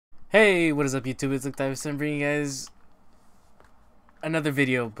Hey, what is up YouTube? It's Octavio-playz. I'm bringing you guys another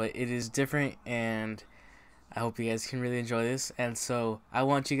video, but it is different and I hope you guys can really enjoy this. And so I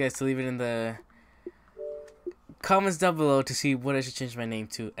want you guys to leave it in the comments down below to see what I should change my name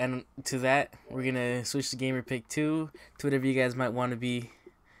to. And to that, we're gonna switch the gamer pick 2 to whatever you guys might want to be,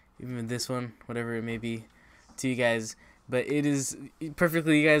 even this one, whatever it may be to you guys. But it is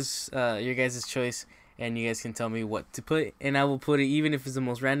perfectly your guys' choice. And you guys can tell me what to put, and I will put it even if it's the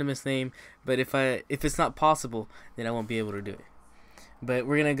most randomest name. But if it's not possible, then I won't be able to do it. But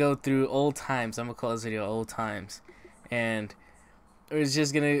we're gonna go through old times. I'm gonna call this video old times, and it's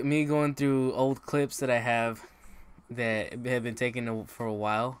just me going through old clips that I have that have been taken for a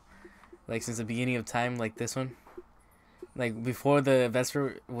while, like since the beginning of time, like this one, like before the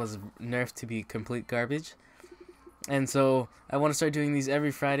Vesper was nerfed to be complete garbage. And so I want to start doing these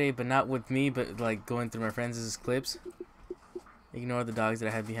every Friday, but not with me, but like going through my friends' clips. Ignore the dogs that I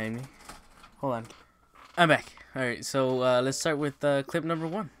have behind me. Hold on, I'm back. All right, so let's start with clip number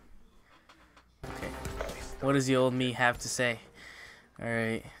 1. Okay, what does the old me have to say? All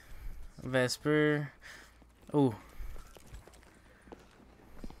right, Vesper. Oh,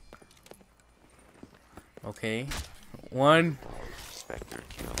 okay. 1,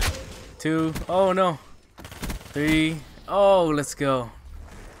 2. Oh no. 3. Oh, let's go.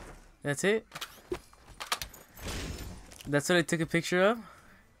 That's it? That's what I took a picture of?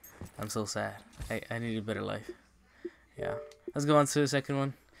 I'm so sad. I need a better life. Yeah. Let's go on to the second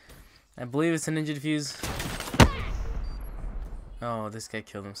one. I believe it's a ninja defuse. Oh, this guy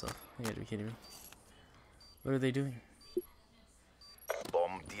killed himself. You gotta be kidding me. What are they doing?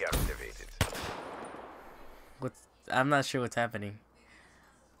 Bomb deactivated. I'm not sure what's happening.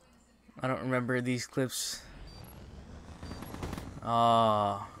 I don't remember these clips.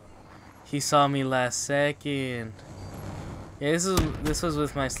 Oh, he saw me last second. Yeah, this was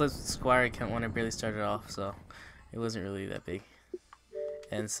with my Slip Squire account when I barely started off, so it wasn't really that big.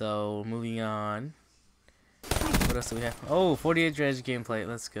 And so moving on, what else do we have? Oh, 48 dredge gameplay.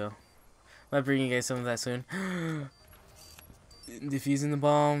 Let's go. Might bring you guys some of that soon. Defusing the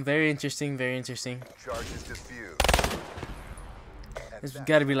bomb. Very interesting. Very interesting. Charges diffused. This has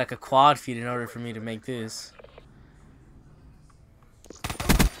got to be like a quad feed in order for me to make this.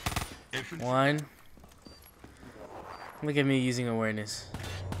 1. Look at me using awareness.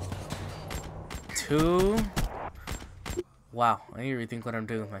 2. Wow, I need to rethink what I'm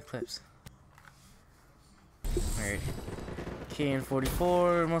doing with my clips. Alright.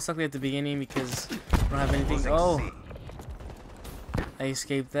 KN44, most likely at the beginning because I don't have anything. Oh! I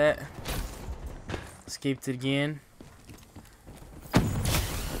escaped that. Escaped it again.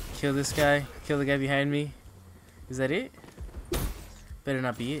 Kill this guy. Kill the guy behind me. Is that it? Better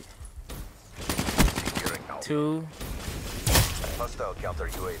not be it. 2. Hostile counter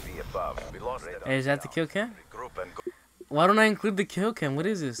UAV above. We lost it. Hey, is that the kill cam? Why don't I include the kill cam? What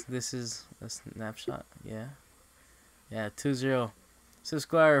is this? This is a snapshot. Yeah. Yeah, 2-0.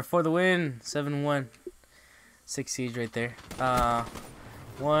 Subscriber for the win. 7-1. 6 siege right there.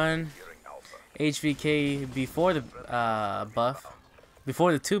 1 HVK before the buff.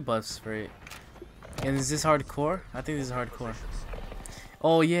 Before the 2 buffs for it. And is this hardcore? I think this is hardcore.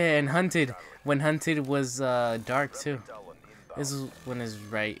 Oh yeah, and Hunted. When Hunted was dark too. This is when it's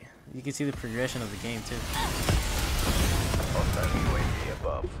right. You can see the progression of the game too.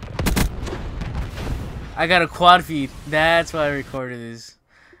 I got a quad feed. That's why I recorded this.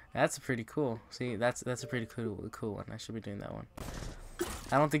 That's pretty cool. See, that's a pretty cool one. I should be doing that one.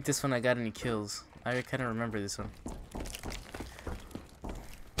 I don't think this one I got any kills. I kind of remember this one.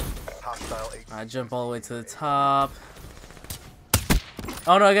 I jump all the way to the top.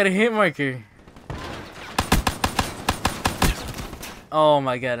 Oh no, I got a hit marker. Oh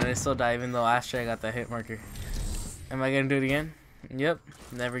my god, and I still die even though after I got that hit marker. Am I gonna do it again? Yep.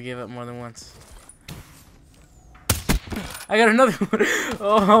 Never give up more than once. I got another one.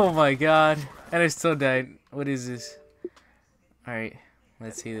 Oh my god. And I still died. What is this? Alright,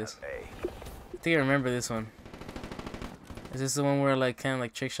 let's see this. I think I remember this one. Is this the one where like kind of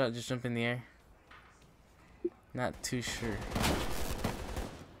like trick shot, just jump in the air? Not too sure.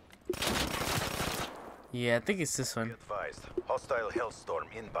 Yeah, I think it's this one. Hostile Hellstorm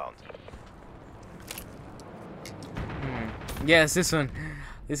inbound. Yeah, it's this one.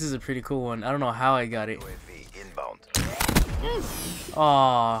 This is a pretty cool one. I don't know how I got it. UAV inbound.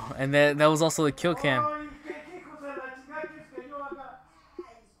 Oh, and that was also the kill cam.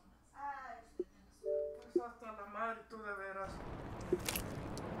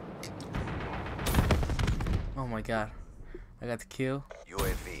 Oh my god. I got the kill.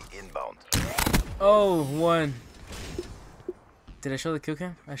 UAV inbound. Oh, 1. Did I show the kill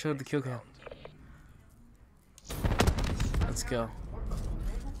cam? I showed the kill cam. Let's go.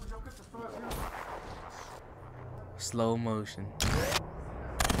 Slow motion.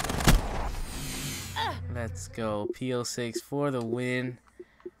 Let's go. PO6 for the win.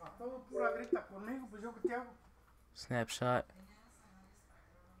 Snapshot.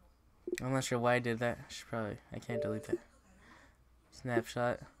 I'm not sure why I did that. I can't delete that.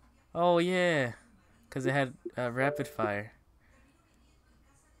 Snapshot. Oh yeah, because it had rapid fire.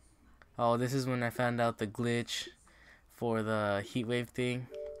 Oh, this is when I found out the glitch for the heat wave thing.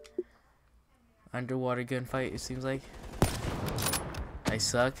 Underwater gunfight, it seems like. I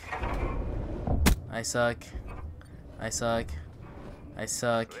suck. I suck. I suck. I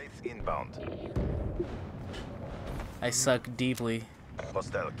suck. Inbound. I suck deeply.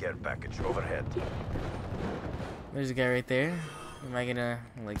 Hostile care package overhead. There's a guy right there. Am I gonna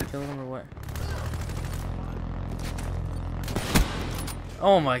like kill him or what?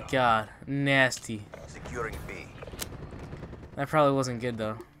 Oh my god, nasty. Securing B. That probably wasn't good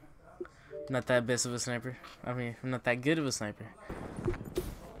though. Not that best of a sniper. I mean, I'm not that good of a sniper.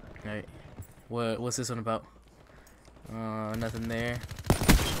 Alright. What's this one about? Nothing there.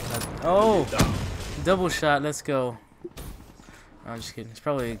 Oh! Double shot, let's go. I'm just kidding. It's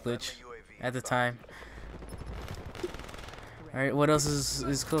probably a glitch at the time. Alright, what else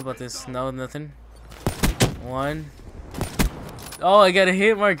is cool about this? No, nothing. One. Oh, I got a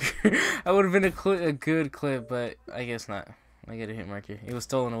hit marker. I would have been a good clip, but I guess not. I got a hit marker. It was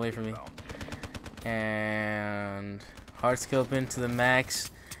stolen away from me. And hard scoping to the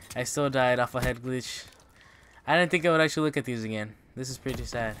max. I still died off a head glitch. I didn't think I would actually look at these again. This is pretty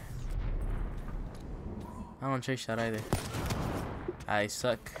sad. I don't trick shot either. I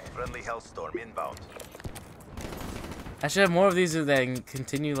suck. Friendly Hellstorm inbound. I should have more of these that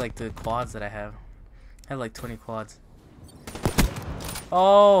continue like the quads that I have. I have like 20 quads.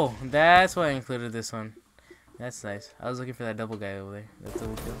 Oh, that's why I included this one. That's nice. I was looking for that double guy over there. That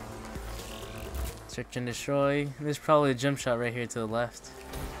double kill. Search and destroy. There's probably a jump shot right here to the left.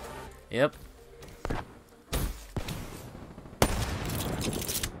 Yep.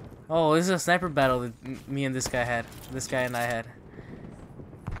 Oh, this is a sniper battle that me and this guy had. This guy and I had.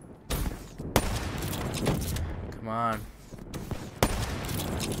 Come on.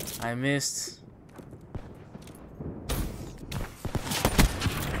 I missed.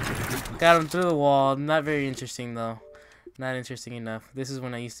 Got him through the wall. Not very interesting though. Not interesting enough. This is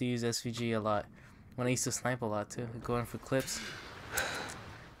when I used to use SVG a lot. When I used to snipe a lot too. Going for clips.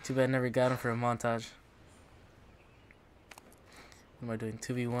 Too bad I never got him for a montage. What am I doing?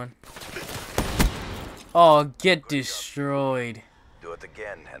 2v1. Oh, get destroyed. Do it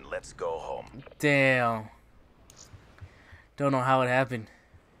again and let's go home. Damn. Don't know how it happened.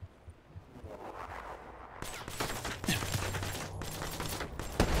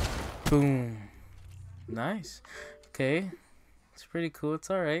 Boom. Nice. Okay. It's pretty cool. It's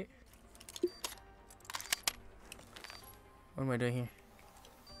alright. What am I doing here?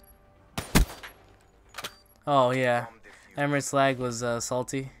 Oh, yeah. Emirates lag was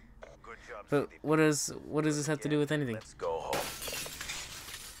salty. But what does this have to do with anything? Let's go home.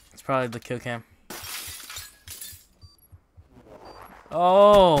 It's probably the kill cam.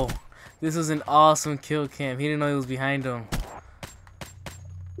 Oh! This was an awesome kill cam. He didn't know he was behind him.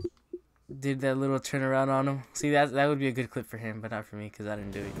 Did that little turnaround on him. See, that would be a good clip for him, but not for me because I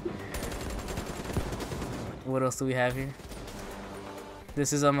didn't do it. What else do we have here?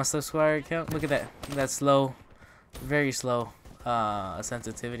 This is on my subscriber account. Look at that. That's slow. Very slow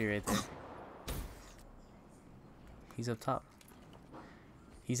sensitivity right there. He's up top.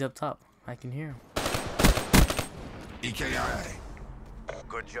 He's up top. I can hear him. EKI.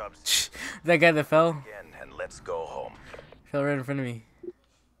 Good job. That guy that fell. Again and let's go home. Fell right in front of me.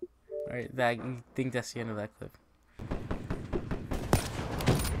 Alright, I think that's the end of that clip.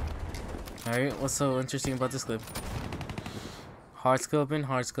 Alright, what's so interesting about this clip? Hard scoping,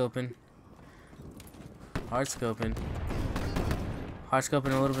 hard scoping. Hard scoping. Hard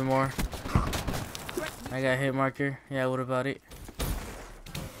scoping a little bit more. I got a hit marker. Yeah, what about it?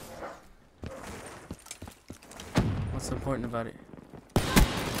 What's so important about it?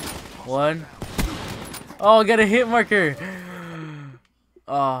 One. Oh, I got a hit marker.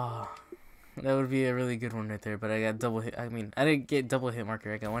 Oh, that would be a really good one right there. But I got double hit. I mean, I didn't get double hit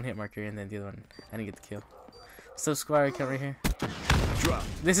marker. I got one hit marker and then the other one, I didn't get the kill. Subscriber account right here.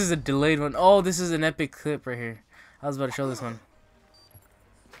 This is a delayed one. Oh, this is an epic clip right here. I was about to show this one.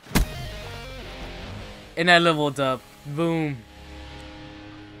 And I leveled up. Boom.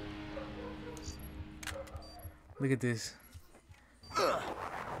 Look at this.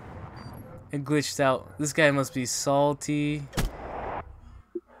 It glitched out. This guy must be salty.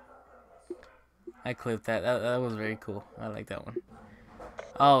 I clipped that. That was very cool. I like that one.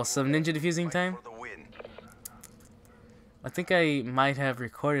 Oh, some ninja defusing time? For the win. I think I might have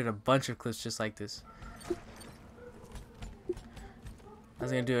recorded a bunch of clips just like this. I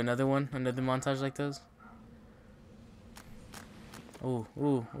was gonna do another one, another montage like those. Ooh,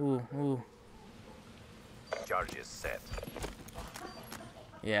 ooh, ooh, ooh. Charges set.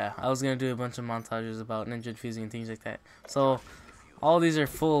 Yeah, I was gonna do a bunch of montages about ninja defusing and things like that. So, all these are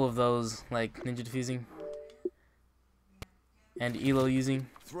full of those, like ninja defusing and ELO using.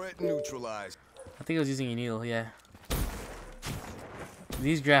 Threat neutralized. I think I was using an ELO, yeah.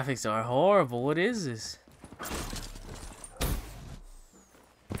 These graphics are horrible. What is this?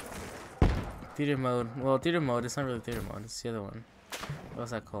 Theater mode. Well, theater mode, it's not really theater mode. It's the other one.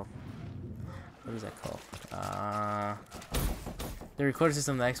 What's that called? What is that called? The recording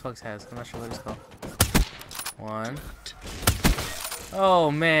system the Xbox has. I'm not sure what it's called. One.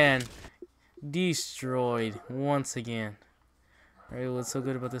 Oh, man. Destroyed once again. Alright, what's so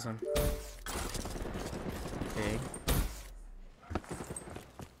good about this one? Okay.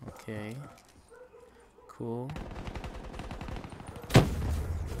 Okay. Cool.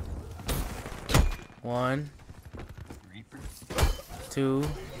 1, 2,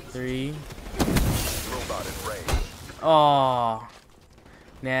 3. Robot in range. Oh,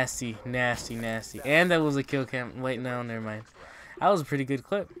 nasty, nasty, nasty. And that was a kill cam. Wait, no, never mind. That was a pretty good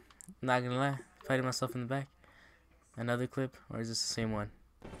clip. Not gonna lie. Fighting myself in the back. Another clip, or is this the same one?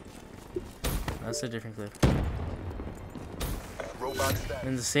 That's a different clip. Robot status.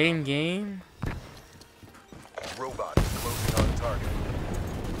 In the same game? Robot closing on target.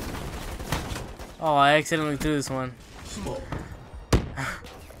 Oh, I accidentally threw this one.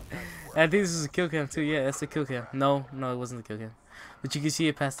 I think this is a kill cam too. Yeah, that's the kill cam. No, it wasn't the kill cam. But you can see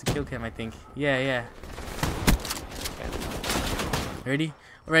it past the kill cam, I think. Yeah. Ready?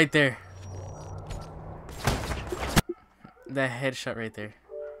 Right there. That headshot right there.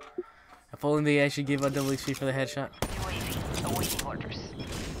 If only they actually gave out double XP for the headshot. UAV awaiting orders.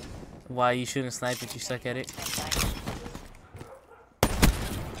 Why you shouldn't snipe if you suck at it.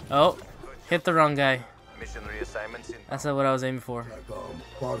 Oh, hit the wrong guy. Mission reassignments in. That's not what I was aiming for.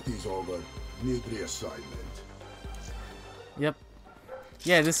 Party's over. Need reassignment. Yep.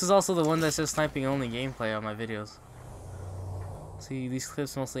 Yeah, this is also the one that says sniping only gameplay on my videos. See, these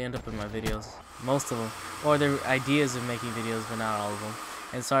clips mostly end up in my videos. Most of them. Or they're ideas of making videos, but not all of them.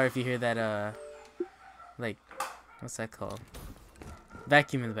 And sorry if you hear that, like, what's that called?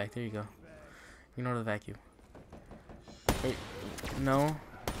 Vacuum in the back. There you go. Ignore the vacuum. Wait, no.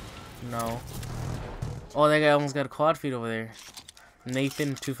 Oh, that guy almost got a quad feed over there.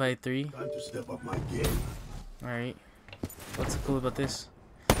 Nathan 253. Time to step up my game. Alright. What's so cool about this?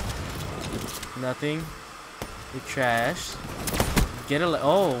 Nothing. You're trash. Get a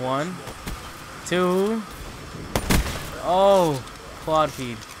oh, 1, 2. Oh, quad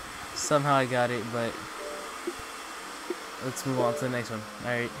feed. Somehow I got it, but let's move on to the next one.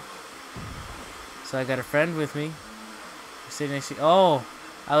 Alright. So I got a friend with me. We're sitting next to. Oh,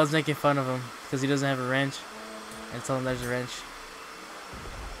 I was making fun of him because he doesn't have a wrench. I told him there's a wrench.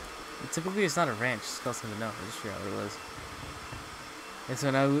 Typically, it's not a wrench. It's called something else. I just forgot what it was. And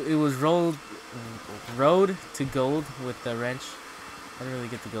so now it was road to gold with the wrench. I didn't really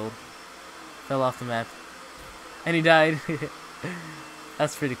get the gold. Fell off the map. And he died.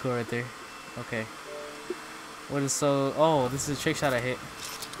 That's pretty cool right there. Okay. What is so... Oh, this is a trick shot I hit.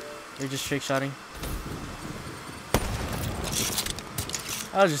 You're just trick shotting.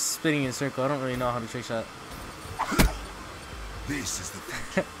 I was just spinning in a circle. I don't really know how to trick shot. This is the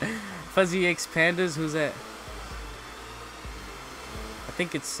Fuzzy X Pandas, who's that? I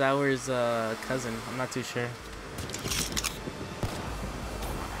think it's Sour's cousin. I'm not too sure.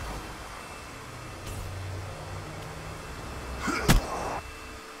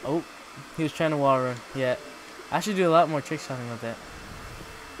 Oh, he was trying to wall run. Yeah, I should do a lot more trick shotting with that.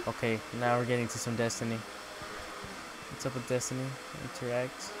 Okay, now we're getting to some Destiny. What's up with Destiny?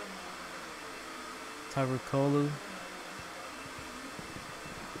 Interact.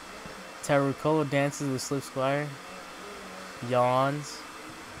 Tarukolo dances with Slip Squire. Yawns.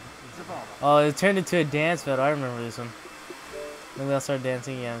 Oh, it turned into a dance battle. I remember this one. Maybe I'll start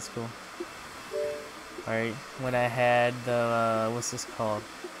dancing. Yeah, that's cool. Alright, when I had the, what's this called?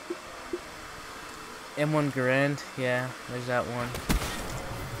 M1 Garand. Yeah, there's that one.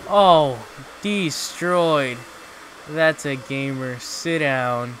 Oh, destroyed. That's a gamer. Sit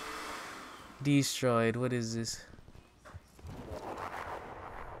down. Destroyed. What is this?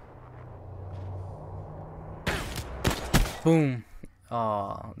 Boom.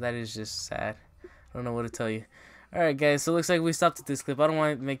 Oh, that is just sad. I don't know what to tell you. Alright guys, so it looks like we stopped at this clip. I don't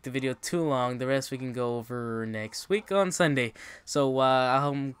want to make the video too long. The rest we can go over next week on Sunday. So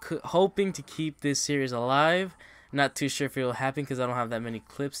I'm hoping to keep this series alive. Not too sure if it will happen because I don't have that many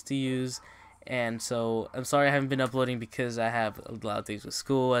clips to use. And so I'm sorry I haven't been uploading because I have a lot of things with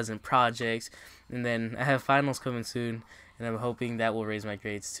school, as in projects. And then I have finals coming soon. And I'm hoping that will raise my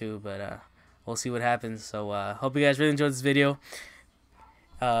grades too. But we'll see what happens. So hope you guys really enjoyed this video.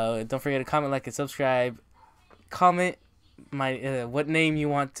 Don't forget to comment, like, and subscribe. Comment my what name you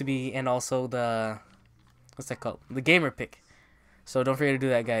want to be, and also the what's that called, the gamer pick. So don't forget to do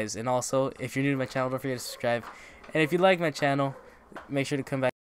that, guys. And also, if you're new to my channel, don't forget to subscribe. And if you like my channel, make sure to come back.